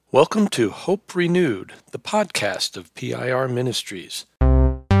Welcome to Hope Renewed, the podcast of PIR Ministries.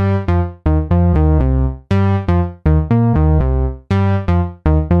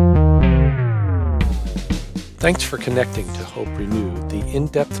 Thanks for connecting to Hope Renewed, the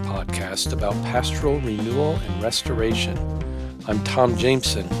in-depth podcast about pastoral renewal and restoration. I'm Tom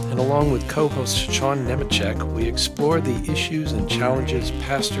Jameson, and along with co-host Sean Nemechek, we explore the issues and challenges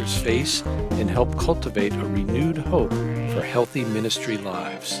pastors face and help cultivate a renewed hope for healthy ministry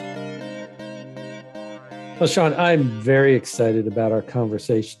lives. Well, Sean, I'm very excited about our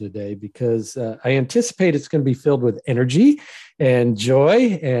conversation today because I anticipate it's going to be filled with energy and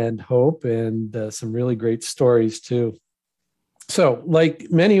joy and hope and some really great stories too. So,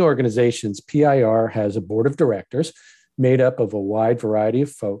 like many organizations, PIR has a board of directors made up of a wide variety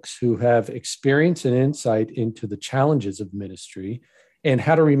of folks who have experience and insight into the challenges of ministry and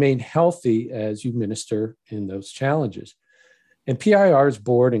how to remain healthy as you minister in those challenges. And PIR's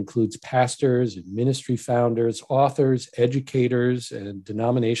board includes pastors and ministry founders, authors, educators, and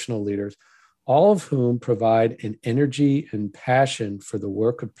denominational leaders, all of whom provide an energy and passion for the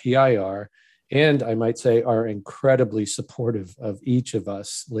work of PIR, and I might say are incredibly supportive of each of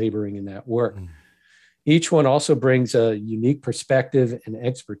us laboring in that work. Each one also brings a unique perspective and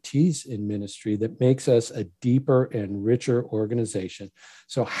expertise in ministry that makes us a deeper and richer organization.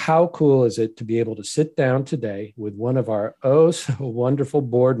 So how cool is it to be able to sit down today with one of our oh so wonderful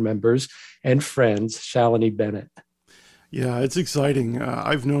board members and friends, Shalini Bennett? Yeah, it's exciting.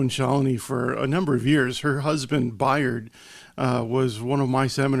 I've known Shalini for a number of years. Her husband, Bayard, was one of my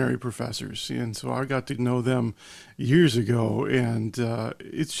seminary professors, and so I got to know them years ago, and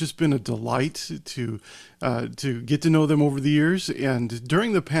it's just been a delight to get to know them over the years. And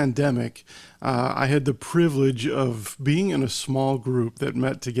during the pandemic, I had the privilege of being in a small group that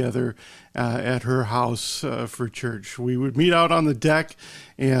met together at her house for church. We would meet out on the deck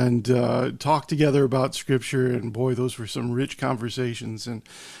and talk together about Scripture, and boy, those were some rich conversations. And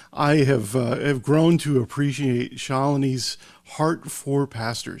I have grown to appreciate Shalini's heart for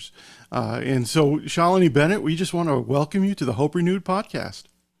pastors. And so, Shalini Bennett, we just want to welcome you to the Hope Renewed podcast.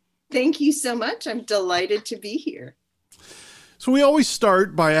 Thank you so much. I'm delighted to be here. So we always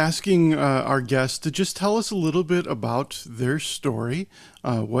start by asking our guests to just tell us a little bit about their story,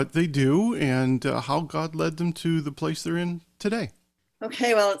 what they do, and how God led them to the place they're in today.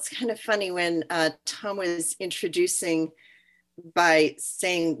 Okay, well, it's kind of funny when Tom was introducing by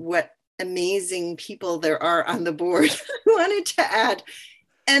saying what amazing people there are on the board. I wanted to add,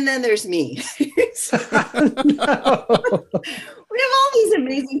 and then there's me. So, No. we have all these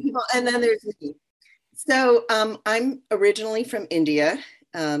amazing people, and then there's me. So I'm originally from India.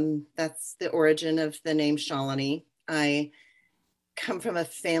 That's the origin of the name Shalini. I come from a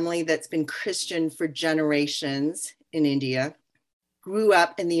family that's been Christian for generations in India. Grew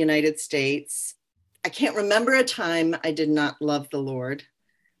up in the United States. I can't remember a time I did not love the Lord.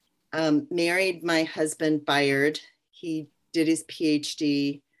 Married my husband, Bayard. He did his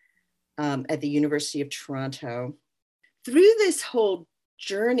PhD at the University of Toronto. Through this whole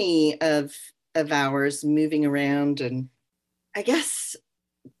journey of ours, moving around and I guess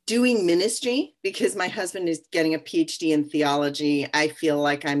doing ministry, because my husband is getting a PhD in theology, I feel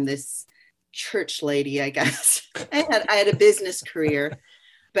like I'm this church lady, I guess. I had a business career,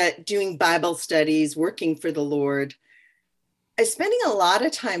 but doing Bible studies, working for the Lord. I was spending a lot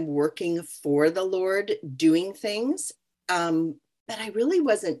of time working for the Lord, doing things, but I really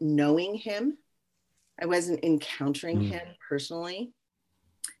wasn't knowing him. I wasn't encountering him personally.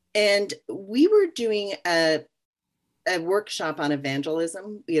 And we were doing a workshop on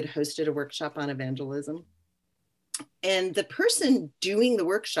evangelism. We had hosted a workshop on evangelism. And the person doing the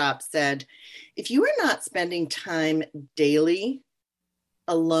workshop said, if you are not spending time daily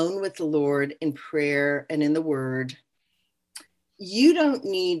alone with the Lord in prayer and in the Word, you don't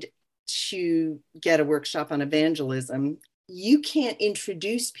need to get a workshop on evangelism. You can't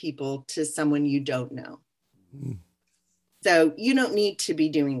introduce people to someone you don't know. So you don't need to be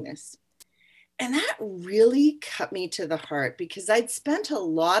doing this. And that really cut me to the heart because I'd spent a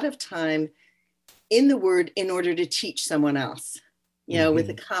lot of time in the Word in order to teach someone else, with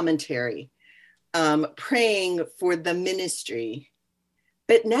a commentary, praying for the ministry,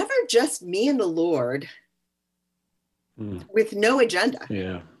 but never just me and the Lord with no agenda.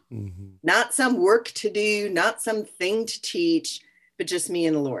 Yeah. Not some work to do, not something to teach, but just me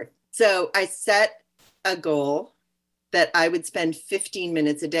and the Lord. So I set a goal that I would spend 15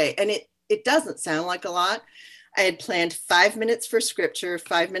 minutes a day. And it doesn't sound like a lot. I had planned 5 minutes for scripture,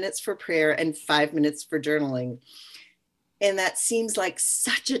 5 minutes for prayer, and 5 minutes for journaling. And that seems like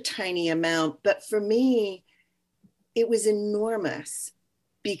such a tiny amount, but for me, it was enormous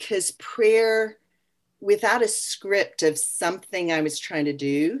because prayer without a script of something I was trying to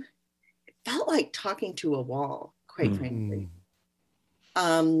do, it felt like talking to a wall, quite frankly.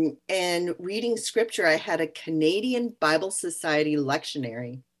 And reading scripture, I had a Canadian Bible Society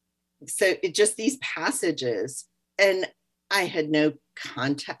lectionary. So it just these passages, and I had no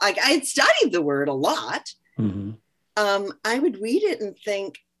context. Like, I had studied the word a lot. I would read it and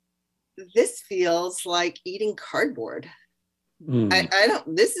think, this feels like eating cardboard. I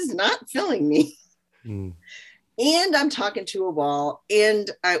don't, this is not filling me. And I'm talking to a wall, and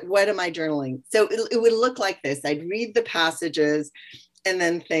what am I journaling? So it would look like this. I'd read the passages and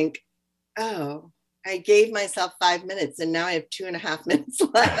then think, oh, I gave myself 5 minutes and now I have 2.5 minutes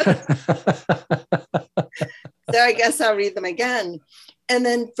left. So I guess I'll read them again. And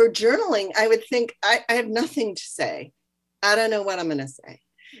then for journaling, I would think, I have nothing to say. I don't know what I'm going to say.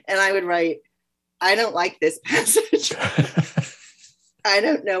 And I would write, I don't like this passage. I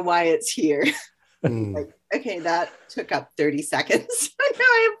don't know why it's here. Like, okay, that took up 30 seconds. Now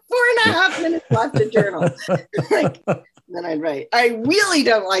I have 4.5 minutes left to journal. Like, then I'd write, I really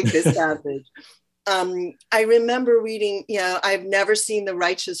don't like this passage. I remember reading, I've never seen the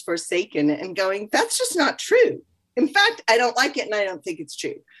righteous forsaken, and going, that's just not true. In fact, I don't like it and I don't think it's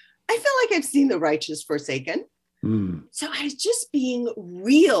true. I feel like I've seen the righteous forsaken. So I was just being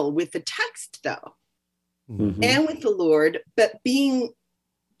real with the text, though, and with the Lord, but being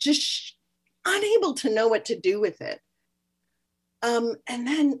just unable to know what to do with it. And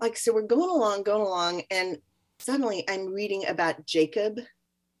then, so we're going along, and suddenly I'm reading about Jacob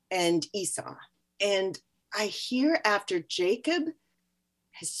and Esau. And I hear, after Jacob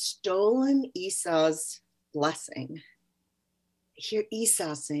has stolen Esau's blessing, I hear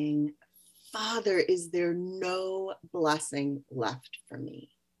Esau saying, Father, is there no blessing left for me?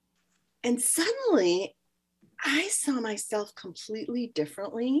 And suddenly I saw myself completely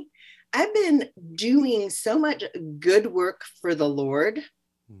differently. I've been doing so much good work for the Lord.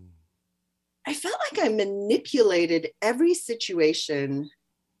 I felt like I manipulated every situation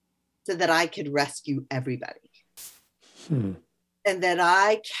so that I could rescue everybody. And that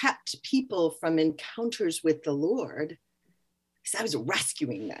I kept people from encounters with the Lord because I was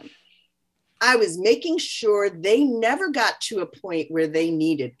rescuing them. I was making sure they never got to a point where they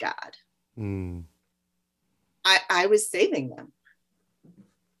needed God. I was saving them.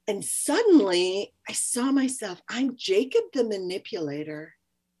 And suddenly I saw myself, I'm Jacob the manipulator,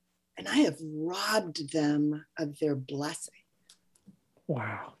 and I have robbed them of their blessing.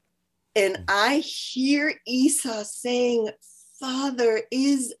 Wow. And I hear Esau saying, Father,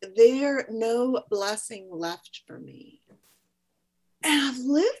 is there no blessing left for me? And I've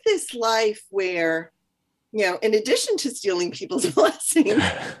lived this life where, in addition to stealing people's blessings,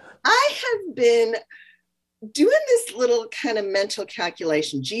 I have been doing this little kind of mental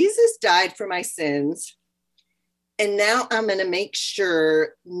calculation. Jesus died for my sins, and now I'm going to make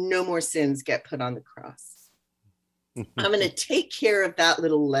sure no more sins get put on the cross. I'm going to take care of that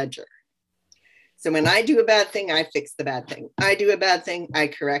little ledger. So when I do a bad thing, I fix the bad thing. I do a bad thing, I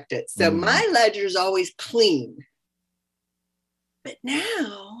correct it. So my ledger is always clean. But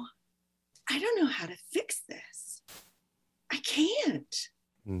now I don't know how to fix this. I can't.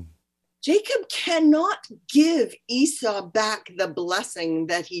 Jacob cannot give Esau back the blessing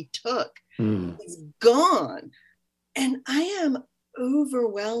that he took. It's gone. And I am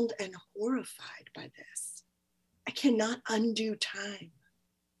overwhelmed and horrified by this. I cannot undo time.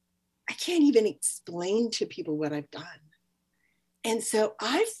 I can't even explain to people what I've done. And so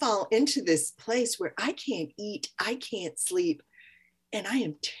I fall into this place where I can't eat, I can't sleep, and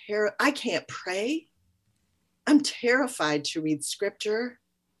I can't pray. I'm terrified to read scripture,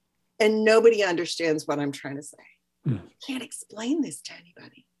 and nobody understands what I'm trying to say. I can't explain this to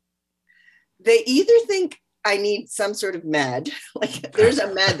anybody. They either think I need some sort of med, like there's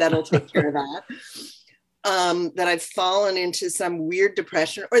a med that'll take care of that, that I've fallen into some weird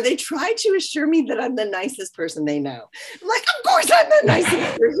depression, or they try to assure me that I'm the nicest person they know. I'm like, of course I'm the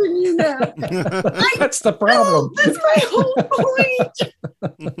nicest person you know. That's the problem. That's my whole point.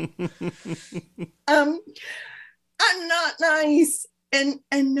 I'm not nice. And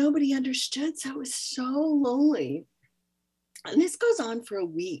nobody understood. So it was so lonely. And this goes on for a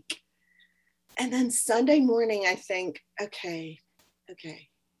week. And then Sunday morning, I think, okay,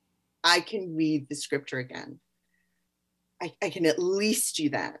 I can read the scripture again. I can at least do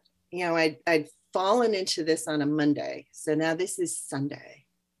that. I'd fallen into this on a Monday. So now this is Sunday.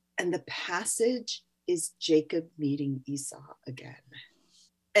 And the passage is Jacob meeting Esau again.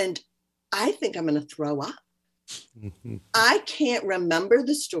 And I think I'm going to throw up. I can't remember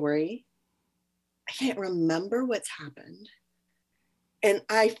the story. I can't remember what's happened. And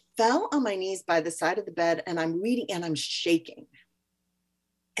I fell on my knees by the side of the bed, and I'm reading, and I'm shaking.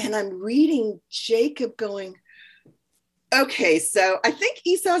 And I'm reading Jacob going, okay, so I think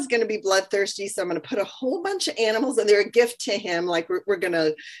Esau's going to be bloodthirsty. So I'm going to put a whole bunch of animals, and they're a gift to him. Like we're going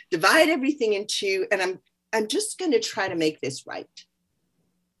to divide everything in two. And I'm just going to try to make this right.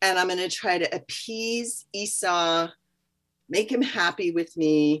 And I'm going to try to appease Esau, make him happy with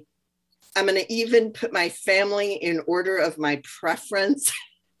me. I'm going to even put my family in order of my preference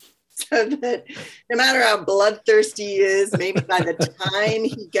so that no matter how bloodthirsty he is, maybe by the time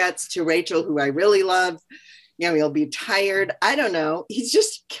he gets to Rachel, who I really love, he'll be tired. I don't know. He's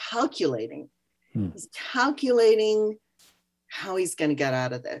just calculating. He's calculating how he's going to get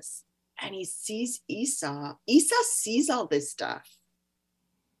out of this. And he sees Esau. Esau sees all this stuff.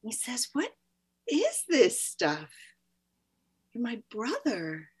 He says, what is this stuff? You're my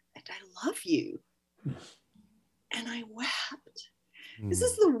brother, and I love you. And I wept. This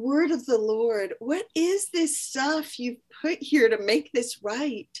is the word of the Lord. What is this stuff you've put here to make this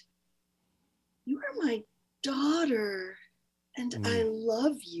right? You are my daughter, and I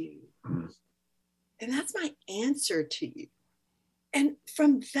love you. And that's my answer to you. And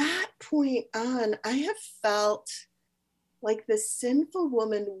from that point on, I have felt like the sinful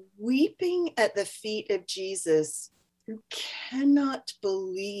woman weeping at the feet of Jesus, who cannot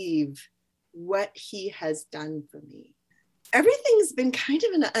believe what he has done for me. Everything's been kind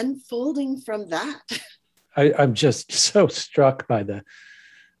of an unfolding from that. I'm just so struck by the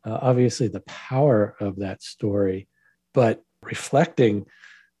obviously the power of that story, but reflecting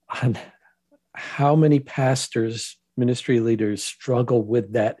on how many pastors, ministry leaders struggle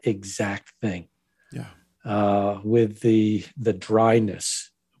with that exact thing. Yeah. With the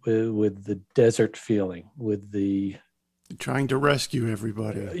dryness, with the desert feeling, with the trying to rescue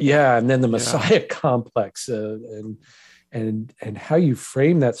everybody. Yeah, and then the Messiah complex, and how you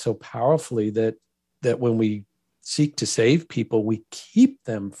frame that so powerfully that when we seek to save people, we keep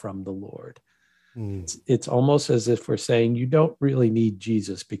them from the Lord. It's almost as if we're saying, you don't really need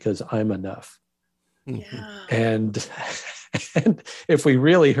Jesus because I'm enough. Yeah. And if we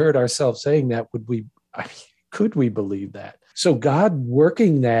really heard ourselves saying that, could we believe that? So God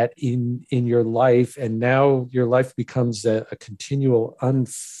working that in your life, and now your life becomes a continual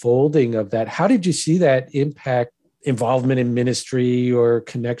unfolding of that. How did you see that impact involvement in ministry or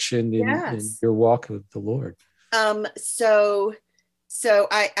connection in your walk with the Lord? So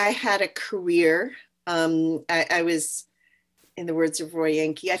I had a career. I was, in the words of Roy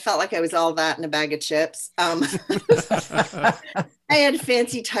Yankee, I felt like I was all that in a bag of chips. I had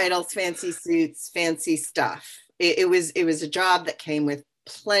fancy titles, fancy suits, fancy stuff. It was a job that came with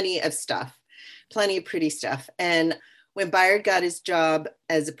plenty of stuff, plenty of pretty stuff. And when Bayard got his job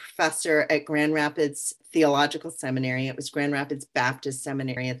as a professor at Grand Rapids Theological Seminary, it was Grand Rapids Baptist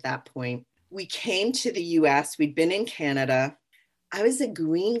Seminary at that point, we came to the US. We'd been in Canada. I was a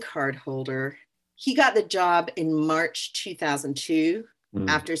green card holder. He got the job in March 2002,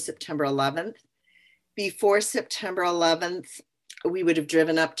 after September 11th. Before September 11th, we would have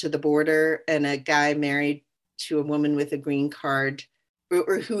driven up to the border, and a guy married to a woman with a green card,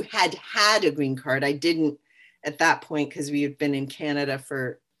 or who had a green card. I didn't at that point because we had been in Canada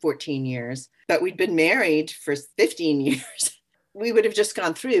for 14 years, but we'd been married for 15 years. We would have just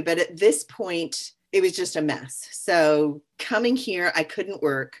gone through. But at this point, it was just a mess. So coming here, I couldn't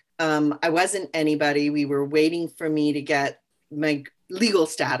work. I wasn't anybody. We were waiting for me to get my legal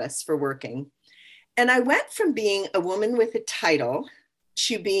status for working. And I went from being a woman with a title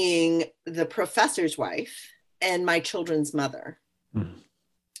to being the professor's wife and my children's mother.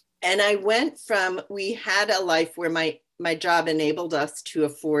 And I went from, we had a life where my job enabled us to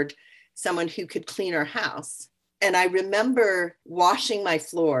afford someone who could clean our house. And I remember washing my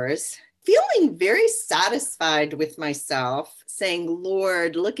floors, feeling very satisfied with myself, saying,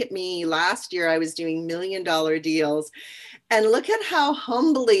 Lord, look at me. Last year I was doing $1 million deals, and look at how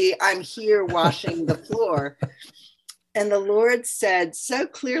humbly I'm here washing the floor. And the Lord said so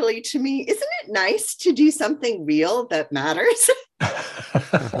clearly to me, isn't it nice to do something real that matters?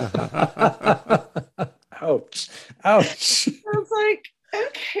 Ouch. Ouch. I was like,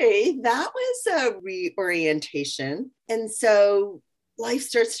 okay, that was a reorientation. And so life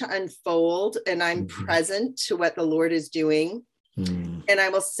starts to unfold, and I'm present to what the Lord is doing. And I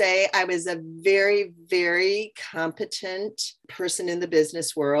will say I was a very, very competent person in the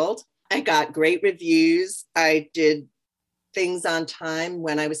business world. I got great reviews. I did things on time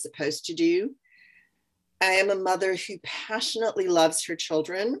when I was supposed to do. I am a mother who passionately loves her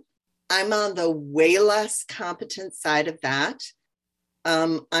children. I'm on the way less competent side of that.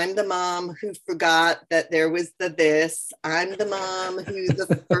 I'm the mom who forgot that there was the this. I'm the mom who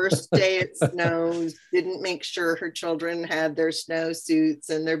the first day it snows didn't make sure her children had their snow suits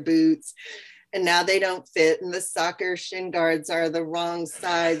and their boots. And now they don't fit, and the soccer shin guards are the wrong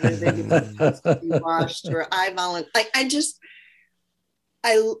size, or they need to be washed, or I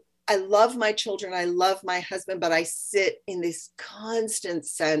love my children, I love my husband, but I sit in this constant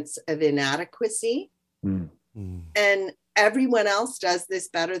sense of inadequacy. And everyone else does this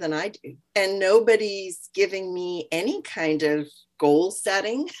better than I do. And nobody's giving me any kind of goal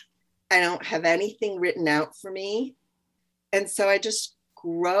setting. I don't have anything written out for me. And so I just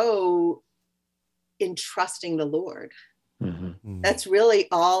grow in trusting the Lord. That's really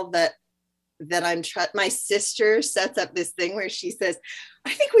all that I'm my sister sets up this thing where she says, I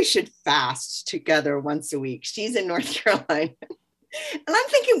think we should fast together once a week. She's in North Carolina. And I'm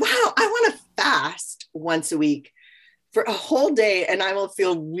thinking, wow, I want to fast once a week for a whole day, and I will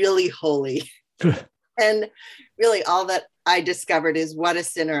feel really holy. And really all that I discovered is what a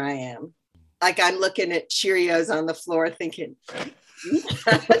sinner I am. Like, I'm looking at Cheerios on the floor thinking,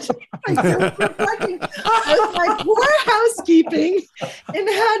 my poor housekeeping and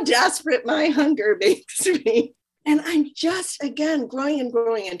how desperate my hunger makes me. And I'm just, again, growing and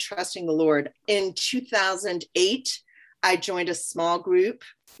growing and trusting the Lord. In 2008, I joined a small group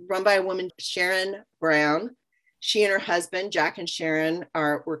run by a woman, Sharon Brown. She and her husband, Jack and Sharon,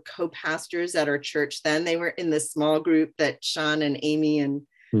 were co-pastors at our church then. They were in the small group that Sean and Amy and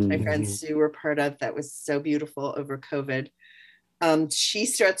my friend Sue were part of. That was so beautiful over COVID. She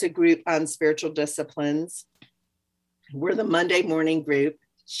starts a group on spiritual disciplines. We're the Monday morning group.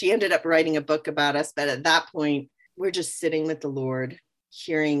 She ended up writing a book about us, but at that point, we're just sitting with the Lord,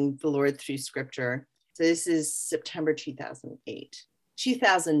 hearing the Lord through scripture. So this is September 2008.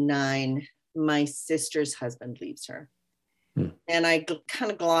 2009, my sister's husband leaves her. And I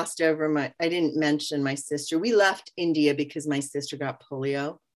kind of glossed over I didn't mention my sister. We left India because my sister got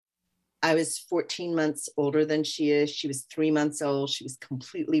polio. I was 14 months older than she is. She was 3 months old. She was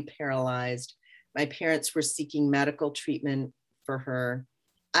completely paralyzed. My parents were seeking medical treatment for her.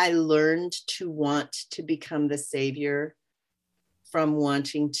 I learned to want to become the savior from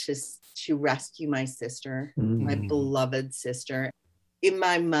wanting to rescue my sister, my beloved sister. In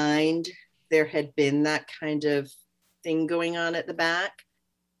my mind, there had been that kind of thing going on at the back.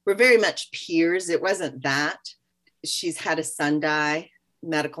 We're very much peers. It wasn't that. She's had a son die,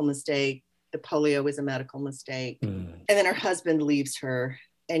 medical mistake. The polio was a medical mistake. And then her husband leaves her,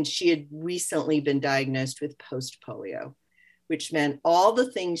 and she had recently been diagnosed with post-polio, which meant all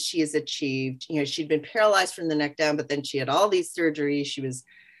the things she has achieved. You know, she'd been paralyzed from the neck down, but then she had all these surgeries. She was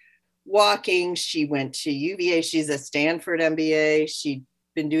walking. She went to UVA. She's a Stanford MBA. She'd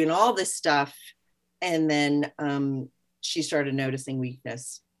been doing all this stuff. And then she started noticing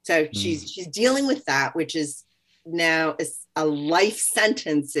weakness. So she's dealing with that, which is now a life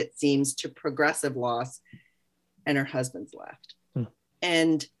sentence, it seems, to progressive loss. And her husband's left.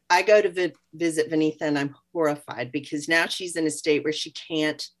 And I go to visit Vinitha, and I'm horrified because now she's in a state where she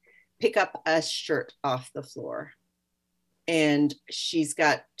can't pick up a shirt off the floor. And she's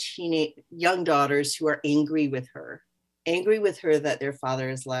got young daughters who are angry with her that their father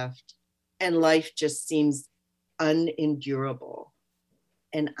has left. And life just seems unendurable.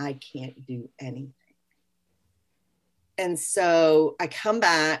 And I can't do anything. And so I come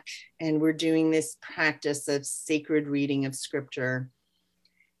back, and we're doing this practice of sacred reading of scripture.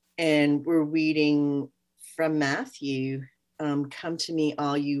 And we're reading from Matthew, come to me,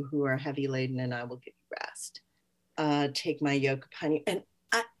 all you who are heavy laden, and I will give you rest. Take my yoke upon you. And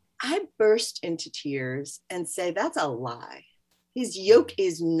I burst into tears and say, that's a lie. His yoke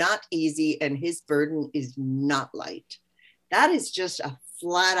is not easy, and his burden is not light. That is just a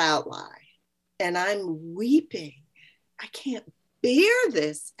flat out lie. And I'm weeping. I can't bear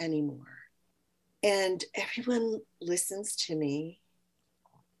this anymore. And everyone listens to me.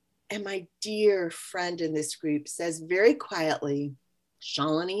 And my dear friend in this group says very quietly,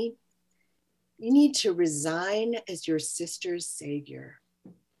 Shalini, you need to resign as your sister's savior.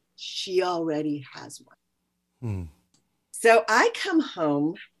 She already has one. So I come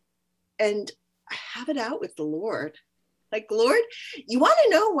home and I have it out with the Lord. Like, Lord, you want to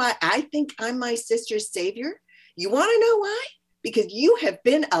know why I think I'm my sister's savior? You want to know why? Because you have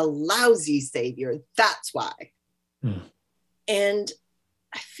been a lousy savior. That's why. And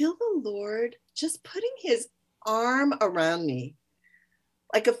I feel the Lord just putting his arm around me,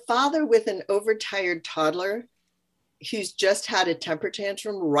 like a father with an overtired toddler who's just had a temper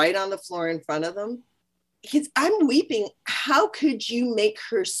tantrum right on the floor in front of them. Because I'm weeping. How could you make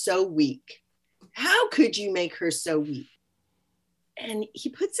her so weak? How could you make her so weak? And he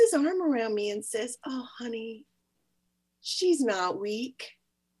puts his arm around me and says, "Oh, honey, she's not weak.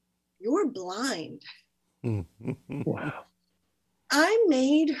 You're blind." Wow. I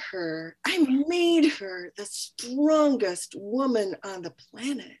made her the strongest woman on the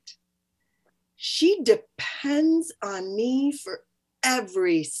planet. She depends on me for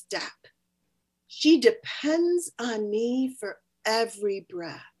every step. She depends on me for every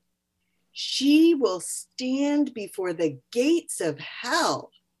breath. She will stand before the gates of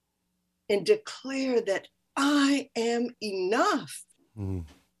hell and declare that I am enough.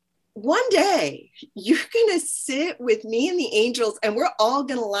 One day, you're going to sit with me and the angels, and we're all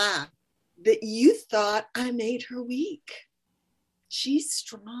going to laugh that you thought I made her weak. She's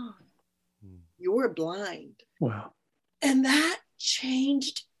strong. You're blind. Wow. And that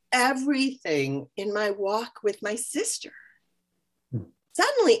changed everything in my walk with my sister.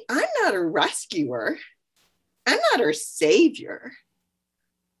 Suddenly, I'm not her rescuer. I'm not her savior.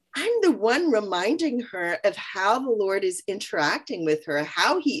 I'm the one reminding her of how the Lord is interacting with her,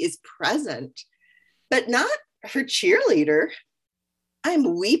 how he is present, but not her cheerleader.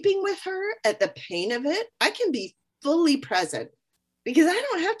 I'm weeping with her at the pain of it. I can be fully present because I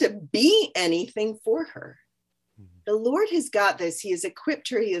don't have to be anything for her. The Lord has got this. He has equipped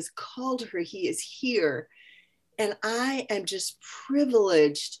her. He has called her. He is here. And I am just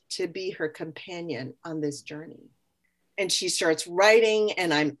privileged to be her companion on this journey. And she starts writing,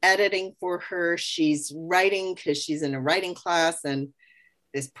 and I'm editing for her. She's writing because she's in a writing class, and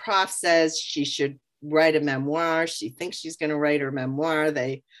this prof says she should write a memoir. She thinks she's going to write her memoir.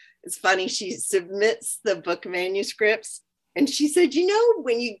 It's funny, she submits the book manuscripts, and she said, "You know,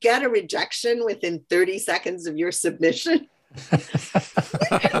 when you get a rejection within 30 seconds of your submission, you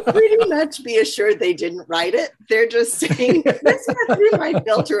can pretty much be assured they didn't write it. They're just saying, this went through my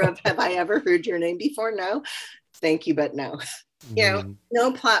filter of, have I ever heard your name before? No. Thank you, but no."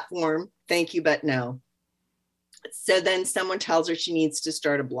 No platform. Thank you, but no. So then someone tells her she needs to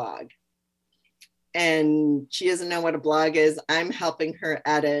start a blog. And she doesn't know what a blog is. I'm helping her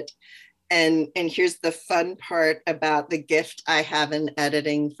edit. And here's the fun part about the gift I have in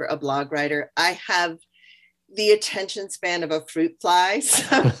editing for a blog writer. I have the attention span of a fruit fly. So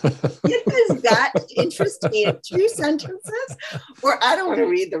it has got to interest me in 2 sentences, or I don't want to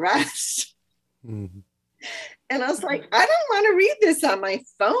read the rest. And I was like, I don't want to read this on my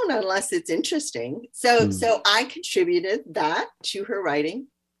phone unless it's interesting. So I contributed that to her writing.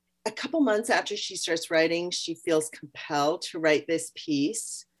 A couple months after she starts writing, she feels compelled to write this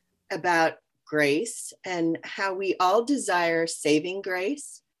piece about grace and how we all desire saving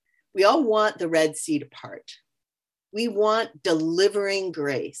grace. We all want the Red Sea to part. We want delivering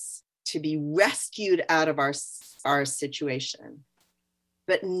grace to be rescued out of our situation.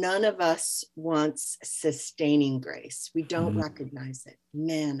 But none of us wants sustaining grace. We don't recognize it.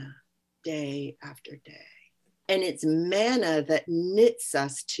 Manna, day after day. And it's manna that knits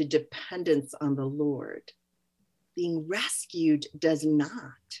us to dependence on the Lord. Being rescued does not.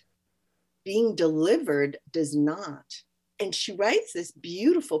 Being delivered does not. And she writes this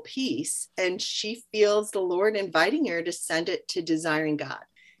beautiful piece, and she feels the Lord inviting her to send it to Desiring God.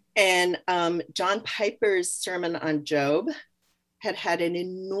 And John Piper's sermon on Job had an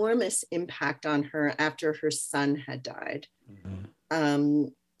enormous impact on her after her son had died.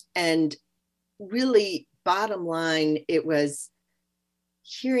 And really, bottom line, it was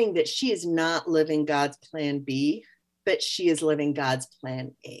hearing that she is not living God's plan B, but she is living God's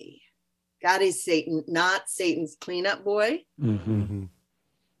plan A. God is Satan, not Satan's cleanup boy,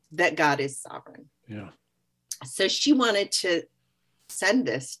 that God is sovereign. Yeah. So she wanted to send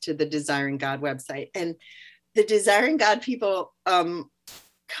this to the Desiring God website. And the Desiring God people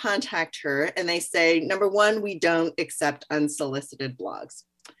contact her and they say, number one, we don't accept unsolicited blogs.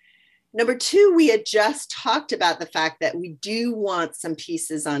 Number two, we had just talked about the fact that we do want some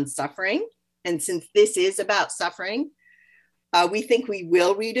pieces on suffering. And since this is about suffering, we think we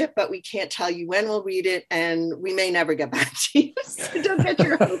will read it, but we can't tell you when we'll read it. And we may never get back to you. So don't get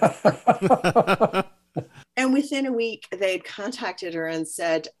your hopes up. And within a week, they had contacted her and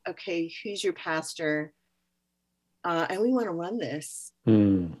said, okay, who's your pastor? And we want to run this.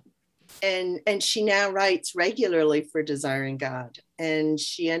 And she now writes regularly for Desiring God. And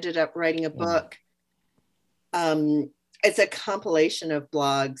she ended up writing a book. It's a compilation of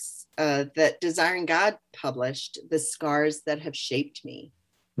blogs that Desiring God published, The Scars That Have Shaped Me,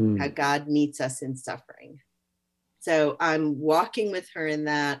 how God meets us in suffering. So I'm walking with her in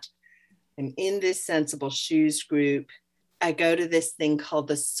that. I'm in this Sensible Shoes group. I go to this thing called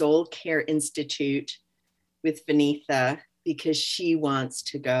the Soul Care Institute with Vinitha because she wants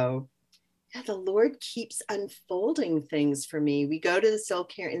to go. yeah, the Lord keeps unfolding things for me. We go to the Soul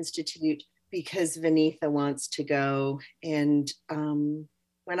Care Institute because Vinitha wants to go. And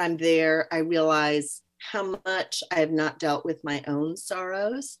when I'm there, I realize how much I have not dealt with my own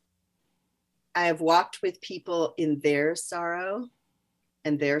sorrows. I have walked with people in their sorrow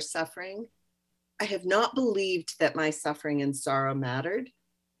and their suffering. I have not believed that my suffering and sorrow mattered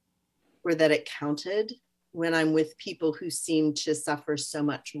or that it counted when I'm with people who seem to suffer so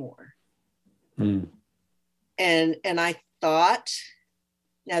much more. And I thought,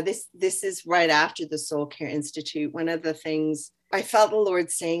 now this is right after the Soul Care Institute. One of the things I felt the Lord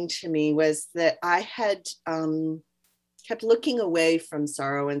saying to me was that I had kept looking away from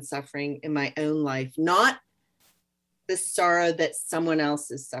sorrow and suffering in my own life, not the sorrow that someone else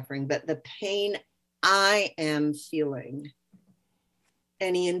is suffering, but the pain I am feeling.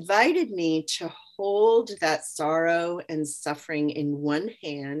 And he invited me to hold that sorrow and suffering in one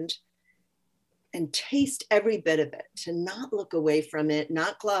hand and taste every bit of it, to not look away from it,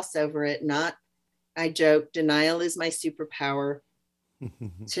 not gloss over it, not, I joke, denial is my superpower,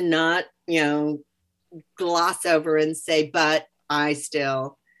 to not, gloss over and say, but I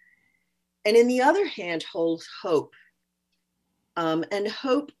still. And in the other hand, hold hope. And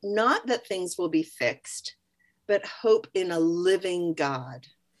hope not that things will be fixed, but hope in a living God.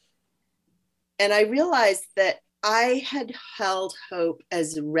 And I realized that I had held hope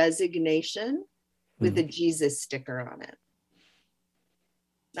as resignation with a Jesus sticker on it.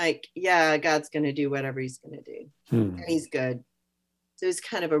 Like, yeah, God's going to do whatever he's going to do. And he's good. So it's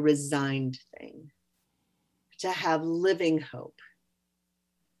kind of a resigned thing to have living hope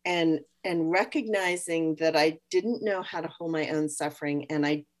and recognizing that I didn't know how to hold my own suffering, and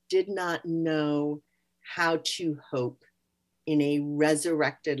I did not know how to hope in a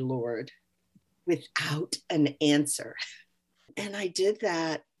resurrected Lord without an answer. And I did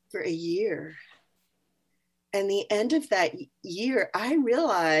that for a year. And the end of that year, I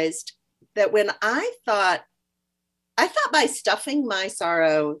realized that when I thought by stuffing my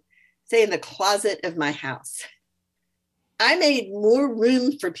sorrow, say in the closet of my house, I made more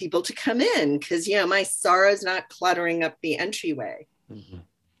room for people to come in because, my sorrow is not cluttering up the entryway.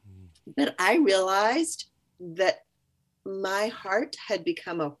 But I realized that my heart had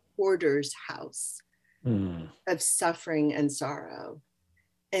become a hoarder's house of suffering and sorrow.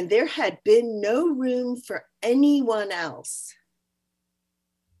 And there had been no room for anyone else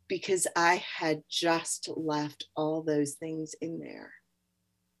because I had just left all those things in there.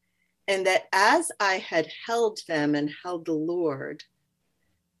 And that as I had held them and held the Lord,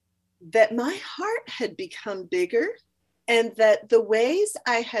 that my heart had become bigger, and that the ways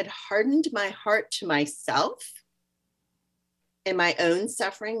I had hardened my heart to myself and my own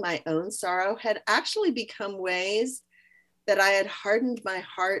suffering, my own sorrow, had actually become ways that I had hardened my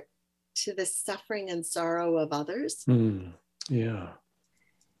heart to the suffering and sorrow of others. Yeah.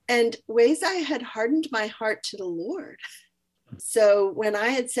 And ways I had hardened my heart to the Lord. So when I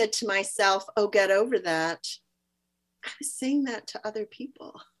had said to myself, oh, get over that, I was saying that to other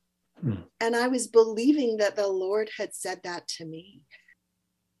people. And I was believing that the Lord had said that to me.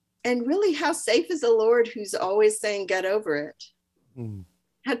 And really, how safe is a Lord who's always saying, get over it?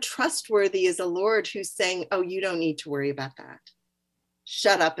 How trustworthy is a Lord who's saying, oh, you don't need to worry about that.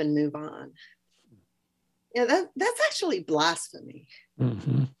 Shut up and move on. That's actually blasphemy.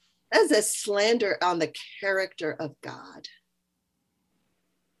 That's a slander on the character of God.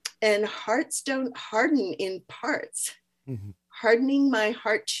 And hearts don't harden in parts. Hardening my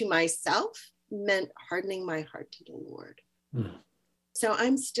heart to myself meant hardening my heart to the Lord. So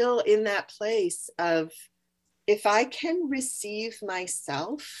I'm still in that place of, if I can receive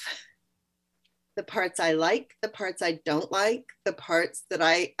myself, the parts I like, the parts I don't like, the parts that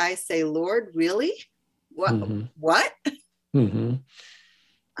I say, Lord, really? What?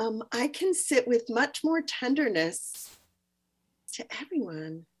 I can sit with much more tenderness to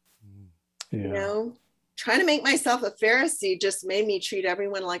everyone. Trying to make myself a Pharisee just made me treat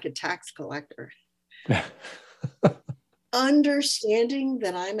everyone like a tax collector. Understanding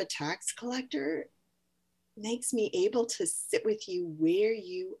that I'm a tax collector makes me able to sit with you where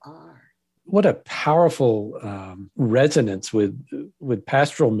you are. What a powerful resonance with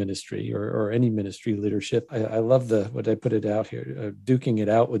pastoral ministry or any ministry leadership. I love what I put it out here, duking it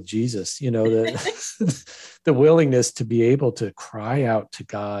out with Jesus, the willingness to be able to cry out to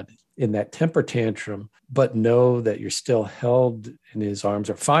God in that temper tantrum, but know that you're still held in his arms,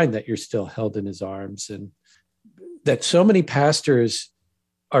 or find that you're still held in his arms. And that so many pastors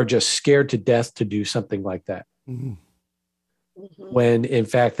are just scared to death to do something like that. When in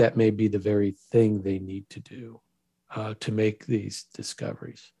fact, that may be the very thing they need to do to make these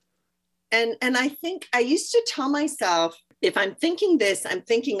discoveries. And I think I used to tell myself, if I'm thinking this, I'm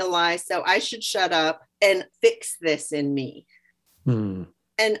thinking a lie, so I should shut up and fix this in me. Hmm.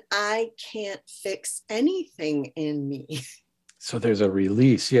 And I can't fix anything in me. So there's a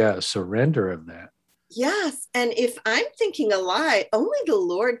release, yeah, a surrender of that. Yes. And if I'm thinking a lie, only the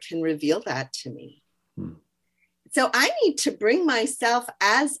Lord can reveal that to me. Hmm. So I need to bring myself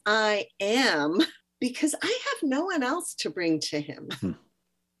as I am, because I have no one else to bring to him.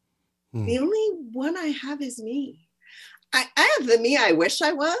 The only one I have is me. I have the me I wish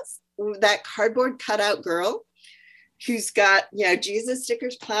I was, that cardboard cutout girl who's got, Jesus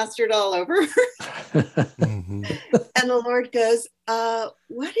stickers plastered all over her. And the Lord goes,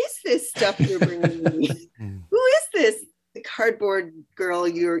 what is this stuff you're bringing me? Who is this cardboard girl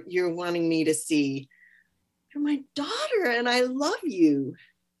you're wanting me to see? You're my daughter and I love you.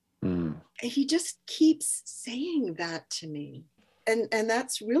 He just keeps saying that to me. And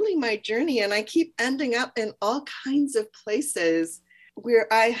that's really my journey. And I keep ending up in all kinds of places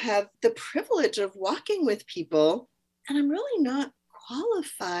where I have the privilege of walking with people, and I'm really not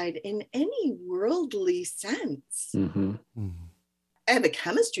qualified in any worldly sense. I have a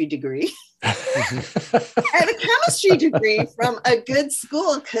chemistry degree. I have a chemistry degree from a good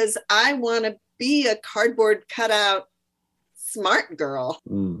school because I want to be a cardboard cutout smart girl.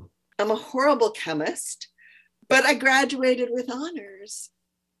 I'm a horrible chemist, but I graduated with honors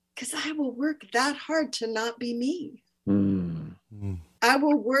because I will work that hard to not be me. I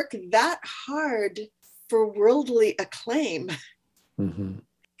will work that hard for worldly acclaim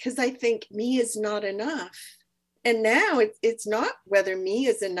because I think me is not enough. And now it's not whether me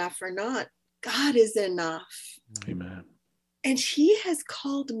is enough or not. God is enough. Amen. And he has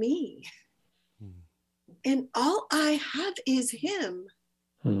called me. And all I have is him.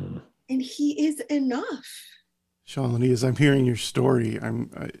 And he is enough. Shalini, as I'm hearing your story,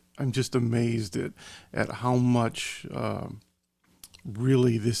 I'm just amazed at how much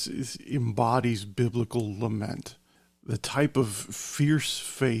really this embodies biblical lament. The type of fierce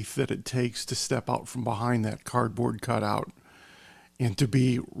faith that it takes to step out from behind that cardboard cutout and to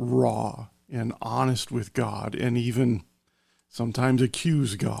be raw and honest with God, and even sometimes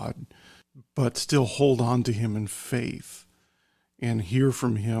accuse God, but still hold on to him in faith and hear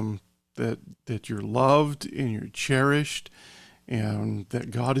from him that you're loved and you're cherished and that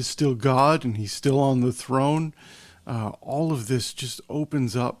God is still God and he's still on the throne. All of this just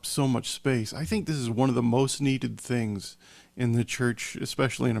opens up so much space. I think this is one of the most needed things in the church,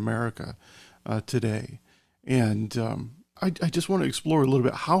 especially in America today. And I just want to explore a little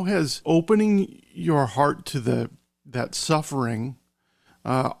bit. How has opening your heart to that suffering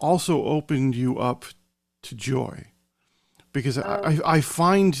also opened you up to joy? Because I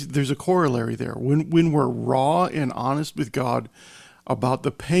find there's a corollary there. When we're raw and honest with God about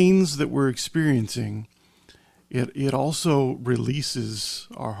the pains that we're experiencing, it also releases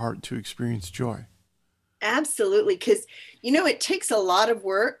our heart to experience joy. Absolutely. Because, it takes a lot of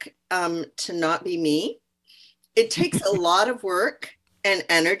work to not be me. It takes a lot of work and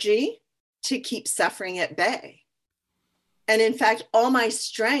energy to keep suffering at bay. And in fact, all my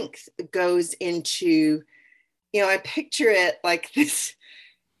strength goes into, I picture it like this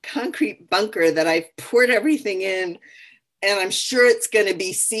concrete bunker that I've poured everything in, and I'm sure it's going to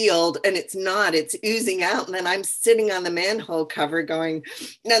be sealed, and it's not. It's oozing out. And then I'm sitting on the manhole cover going,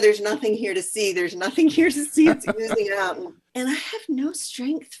 no, there's nothing here to see. There's nothing here to see. It's oozing out. And I have no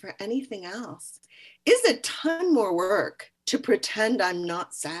strength for anything else. It's a ton more work to pretend I'm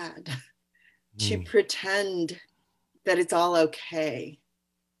not sad, to pretend that it's all okay.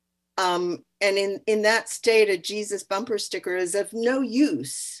 And in that state, a Jesus bumper sticker is of no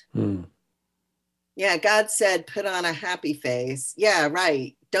use. Yeah, God said, put on a happy face. Yeah,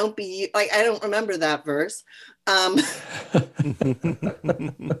 right. Don't be like, I don't remember that verse. And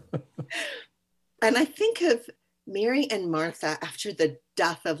I think of Mary and Martha after the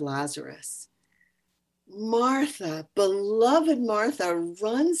death of Lazarus. Martha, beloved Martha,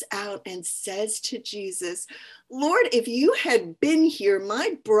 runs out and says to Jesus, Lord, if you had been here,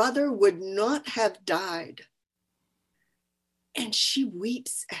 my brother would not have died. And she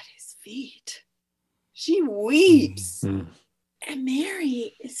weeps at his feet. She weeps. And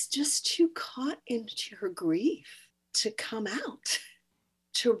Mary is just too caught into her grief to come out,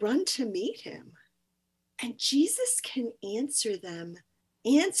 to run to meet him. And Jesus can answer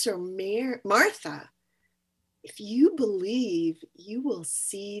Martha, if you believe, you will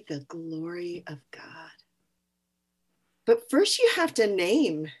see the glory of God. But first you have to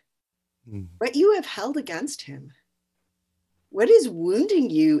name what you have held against him. What is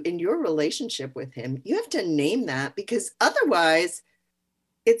wounding you in your relationship with him? You have to name that, because otherwise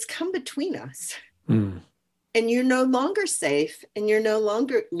it's come between us. Mm. And you're no longer safe, and you're no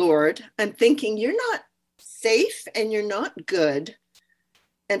longer, Lord, I'm thinking you're not safe and you're not good,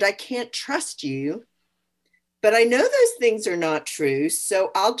 and I can't trust you. But I know those things are not true.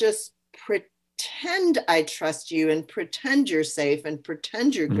 So I'll just pretend I trust you and pretend you're safe and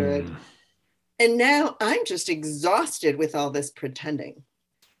pretend you're good. Mm. And now I'm just exhausted with all this pretending.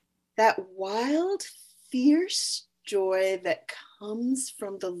 That wild, fierce joy that comes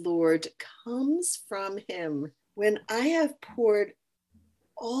from the Lord comes from him when I have poured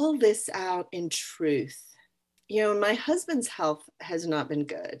all this out in truth. You know, my husband's health has not been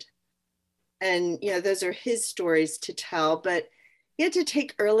good. And, you know, those are his stories to tell, but he had to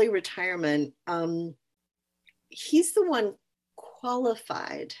take early retirement. He's the one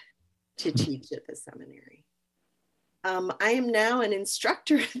qualified to teach at the seminary. I am now an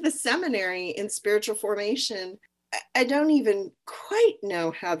instructor at the seminary in spiritual formation. I don't even quite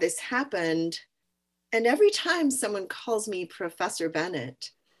know how this happened. And every time someone calls me Professor Bennett,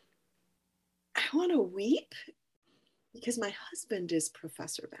 I want to weep because my husband is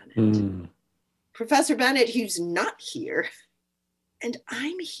Professor Bennett. Mm. Professor Bennett, who's not here, and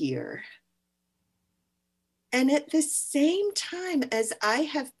I'm here. And at the same time as I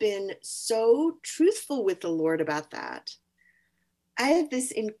have been so truthful with the Lord about that, I have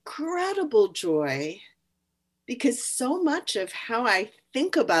this incredible joy because so much of how I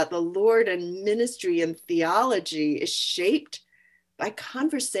think about the Lord and ministry and theology is shaped by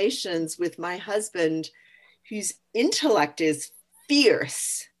conversations with my husband, whose intellect is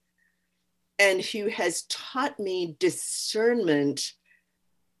fierce and who has taught me discernment.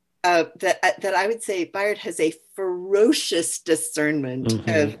 That I would say Bayard has a ferocious discernment Mm-hmm.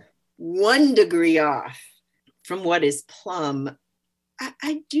 of 1 degree off from what is plumb.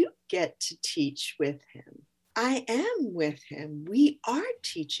 I do get to teach with him. I am with him. We are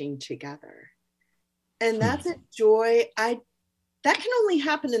teaching together. And that's a joy. That can only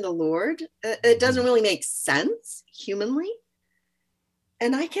happen in the Lord. It doesn't really make sense humanly.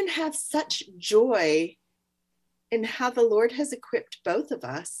 And I can have such joy in how the Lord has equipped both of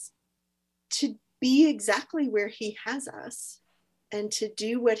us to be exactly where he has us and to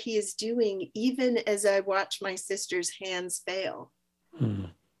do what he is doing, even as I watch my sister's hands fail. Mm-hmm.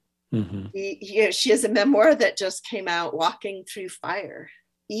 She has a memoir that just came out, Walking Through Fire,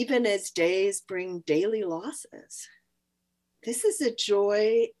 even as days bring daily losses. This is a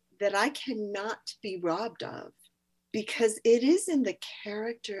joy that I cannot be robbed of because it is in the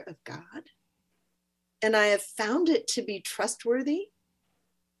character of God. And I have found it to be trustworthy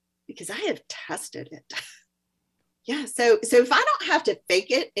because I have tested it. Yeah, so if I don't have to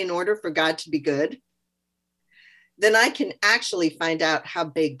fake it in order for God to be good, then I can actually find out how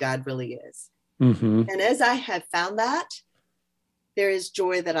big God really is. Mm-hmm. And as I have found that, there is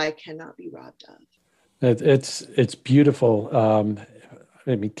joy that I cannot be robbed of. It's beautiful.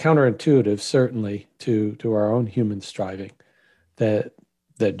 I mean, counterintuitive, certainly, to our own human striving, that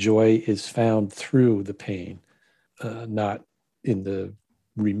joy is found through the pain, not in the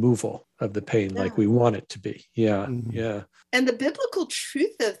removal of the pain like we want it to be. Yeah, Mm-hmm. yeah. And the biblical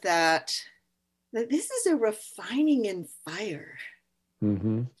truth of that this is a refining in fire.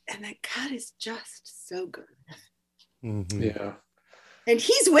 Mm-hmm. And that God is just so good. Mm-hmm. Yeah. And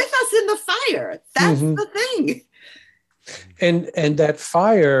he's with us in the fire. That's the thing. And that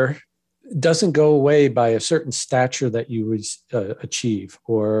fire doesn't go away by a certain stature that you achieve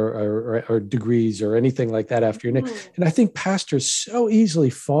or degrees or anything like that after your name. And I think pastors so easily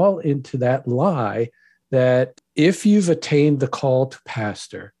fall into that lie that if you've attained the call to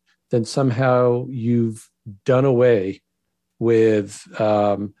pastor, then somehow you've done away with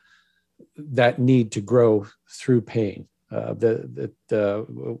that need to grow through pain.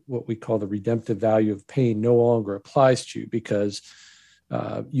 What we call the redemptive value of pain no longer applies to you because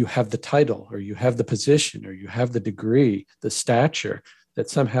you have the title or you have the position or you have the degree, the stature that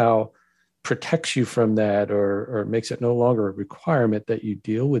somehow protects you from that or makes it no longer a requirement that you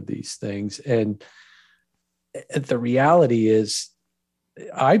deal with these things. And the reality is,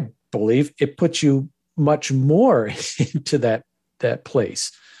 I believe it puts you much more into that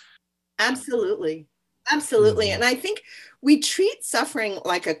place. Absolutely. Absolutely. Mm-hmm. And I think we treat suffering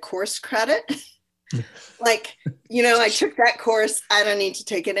like a course credit. Like, I took that course. I don't need to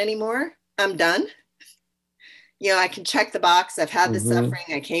take it anymore. I'm done. I can check the box. I've had the suffering.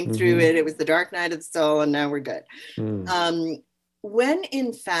 I came through it. It was the dark night of the soul, and now we're good. When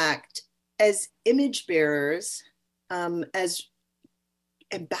in fact, as image bearers, as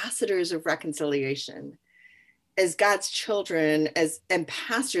ambassadors of reconciliation, as God's children, and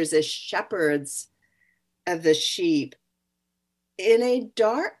pastors, as shepherds of the sheep, in a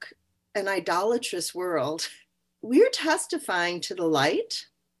dark and idolatrous world, we're testifying to the light,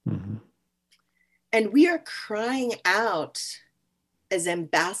 mm-hmm. and we are crying out as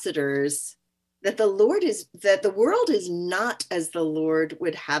ambassadors that the world is not as the Lord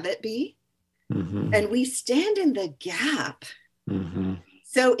would have it be. Mm-hmm. And we stand in the gap. Mm-hmm.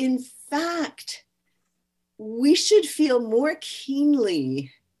 So in fact, we should feel more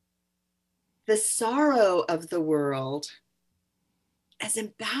keenly the sorrow of the world as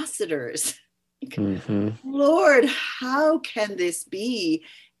ambassadors. Mm-hmm. Lord, how can this be?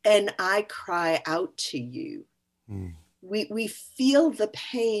 And I cry out to you. Mm. We feel the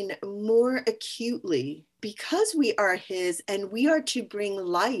pain more acutely because we are his, and we are to bring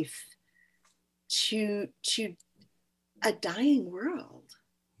life to a dying world.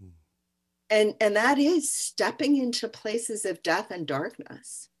 Mm. And that is stepping into places of death and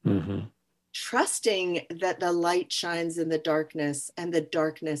darkness. Mm-hmm. Trusting that the light shines in the darkness and the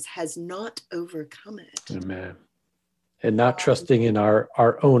darkness has not overcome it. Amen. And not trusting in our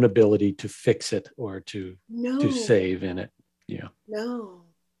own ability to fix it or to save in it. Yeah. No.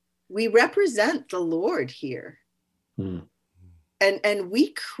 We represent the Lord here. Mm. And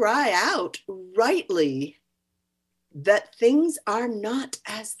we cry out rightly that things are not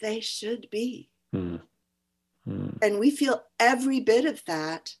as they should be. Mm. Mm. And we feel every bit of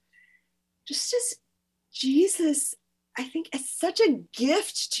that. Just as Jesus, I think, is such a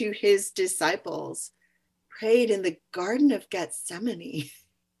gift to his disciples, prayed in the Garden of Gethsemane,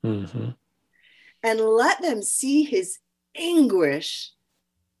 mm-hmm. and let them see his anguish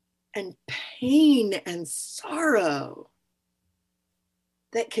and pain and sorrow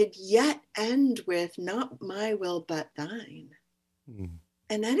that could yet end with not my will, but thine. Mm.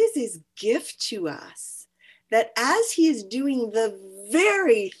 And that is his gift to us, that as he is doing the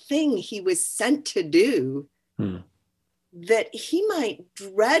very thing he was sent to do, that he might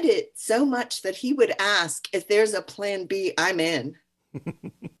dread it so much that he would ask, if there's a plan B, I'm in.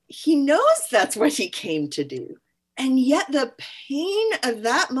 He knows that's what he came to do. And yet the pain of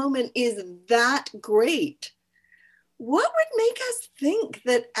that moment is that great. What would make us think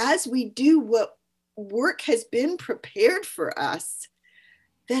that as we do what work has been prepared for us,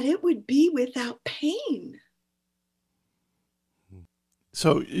 that it would be without pain?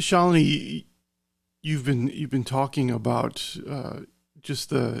 So, Shalini, you've been talking about just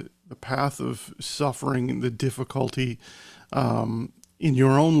the path of suffering and the difficulty in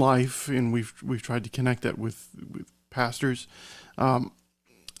your own life, and we've tried to connect that with pastors. How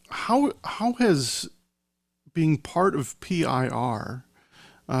has being part of PIR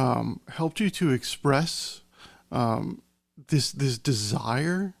helped you to express this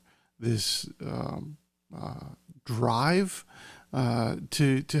desire, this drive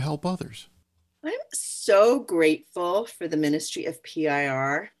to help others? I'm so grateful for the ministry of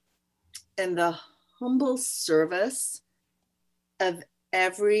PIR and the humble service of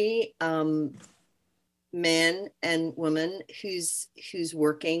every man and woman who's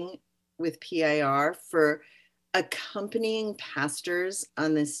working with PIR, for accompanying pastors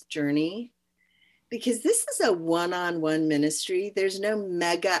on this journey, because this is a one-on-one ministry. There's no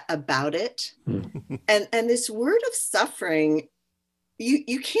mega about it. and this word of suffering,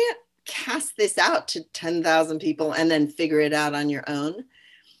 you can't cast this out to 10,000 people and then figure it out on your own.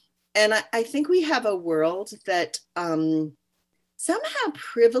 And I think we have a world that somehow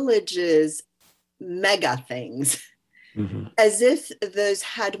privileges mega things, mm-hmm. as if those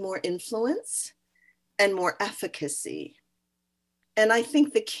had more influence and more efficacy. And I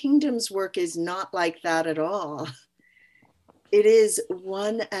think the kingdom's work is not like that at all. It is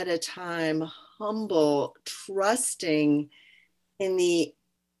one at a time, humble, trusting in the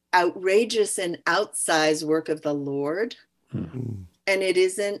outrageous and outsized work of the Lord. Mm-hmm. And it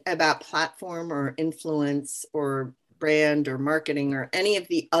isn't about platform or influence or brand or marketing or any of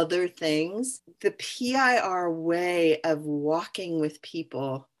the other things. The PIR way of walking with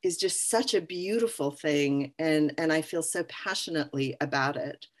people is just such a beautiful thing. And I feel so passionately about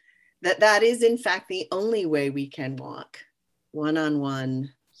it, that is in fact the only way we can walk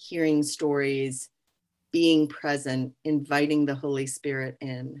one-on-one, hearing stories, being present, inviting the Holy Spirit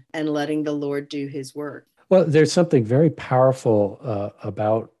in, and letting the Lord do his work. Well, there's something very powerful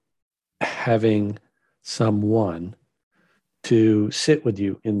about having someone to sit with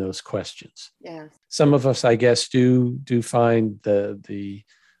you in those questions. Yeah. Some of us, I guess, do find the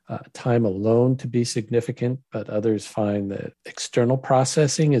time alone to be significant, but others find that external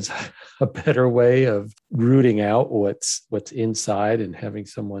processing is a better way of rooting out what's inside, and having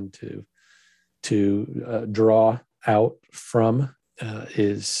someone to draw out from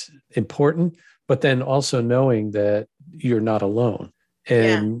is important. But then also knowing that you're not alone.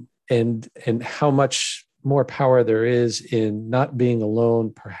 Yeah. And how much more power there is in not being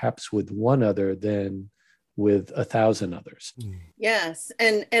alone, perhaps with one other, than with 1,000 others. Yes.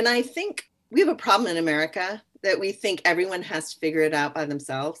 And I think we have a problem in America that we think everyone has to figure it out by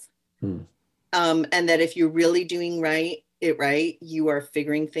themselves. And that if you're really doing it right, you are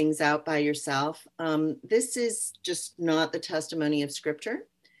figuring things out by yourself. This is just not the testimony of Scripture.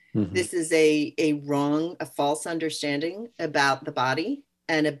 This is a false understanding about the body,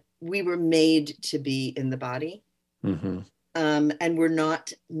 and we were made to be in the body. And we're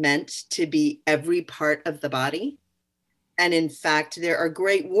not meant to be every part of the body. And in fact, there are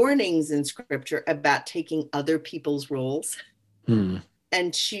great warnings in Scripture about taking other people's roles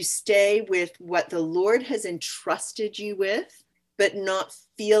and to stay with what the Lord has entrusted you with, but not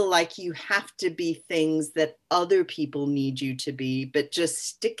feel like you have to be things that other people need you to be, but just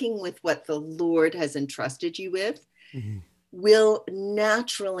sticking with what the Lord has entrusted you with will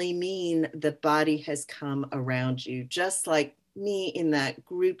naturally mean the body has come around you. Just like me in that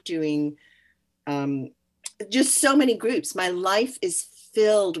group doing just so many groups. My life is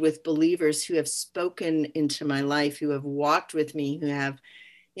filled with believers who have spoken into my life, who have walked with me, who have,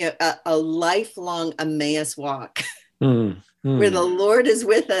 a lifelong Emmaus walk where the Lord is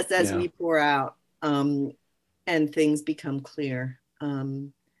with us as we pour out, and things become clear.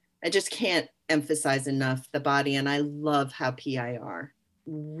 I just can't emphasize enough the body. And I love how PIR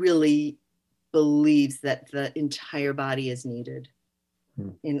really believes that the entire body is needed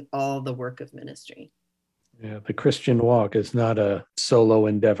in all the work of ministry. Yeah, the Christian walk is not a solo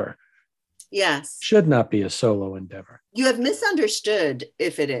endeavor. Yes. Should not be a solo endeavor. You have misunderstood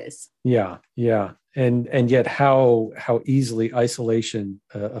if it is. Yeah. And yet how easily isolation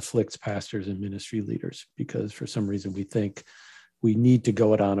afflicts pastors and ministry leaders, because for some reason we think we need to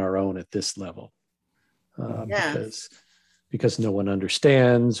go it on our own at this level. Because no one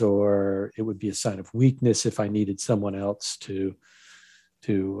understands, or it would be a sign of weakness if I needed someone else to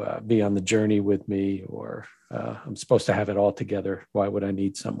be on the journey with me, or I'm supposed to have it all together. Why would I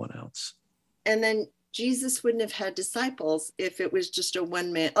need someone else? And then Jesus wouldn't have had disciples if it was just a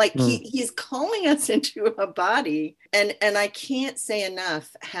one man. Like he's calling us into a body. And I can't say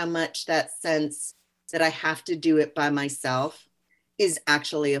enough how much that sense that I have to do it by myself is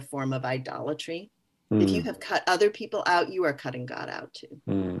actually a form of idolatry. If you have cut other people out, you are cutting God out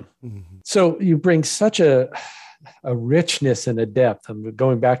too. So you bring such a richness and a depth. I'm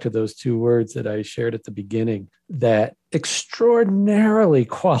going back to those two words that I shared at the beginning that extraordinarily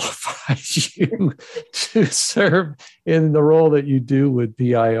qualifies you to serve in the role that you do with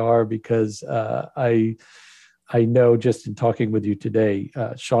PIR, because I know just in talking with you today,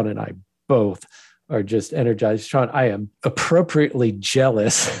 Sean and I both are just energized. Sean, I am appropriately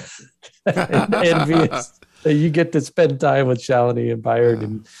jealous and envious that you get to spend time with Shalini and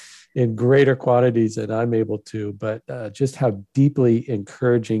Byron in greater quantities than I'm able to, but just how deeply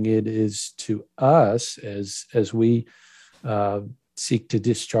encouraging it is to us as we seek to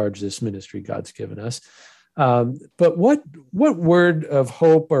discharge this ministry God's given us. But what word of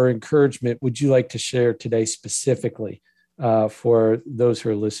hope or encouragement would you like to share today specifically for those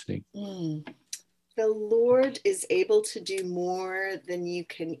who are listening? The Lord is able to do more than you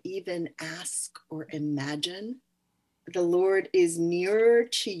can even ask or imagine. The Lord is nearer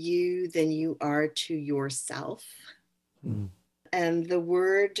to you than you are to yourself. And the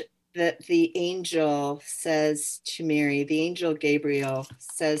word that the angel says to Mary, the angel Gabriel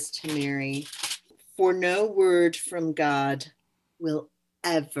says to Mary, for no word from God will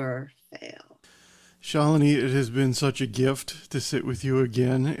ever fail. Shalini, it has been such a gift to sit with you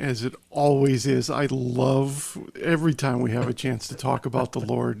again, as it always is. I love every time we have a chance to talk about the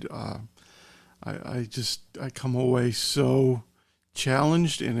Lord. I come away so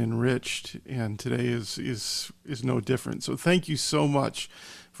challenged and enriched, and today is no different. So thank you so much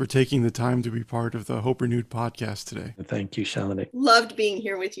for taking the time to be part of the Hope Renewed podcast today. Thank you, Shalini. Loved being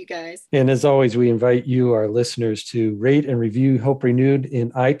here with you guys. And as always, we invite you, our listeners, to rate and review Hope Renewed in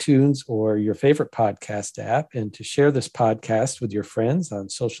iTunes or your favorite podcast app, and to share this podcast with your friends on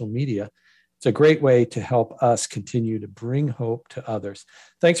social media. It's a great way to help us continue to bring hope to others.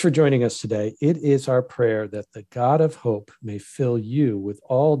 Thanks for joining us today. It is our prayer that the God of hope may fill you with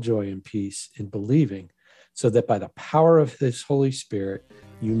all joy and peace in believing, so that by the power of His Holy Spirit,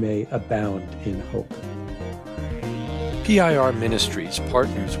 you may abound in hope. PIR Ministries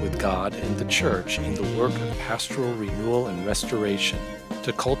partners with God and the Church in the work of pastoral renewal and restoration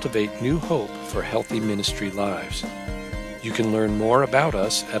to cultivate new hope for healthy ministry lives. You can learn more about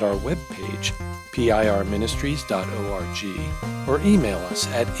us at our webpage, pirministries.org. or email us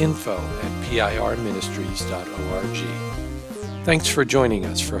at info@pirministries.org. Thanks for joining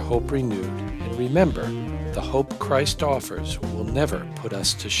us for Hope Renewed, and remember, the hope Christ offers will never put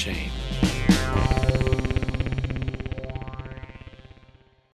us to shame.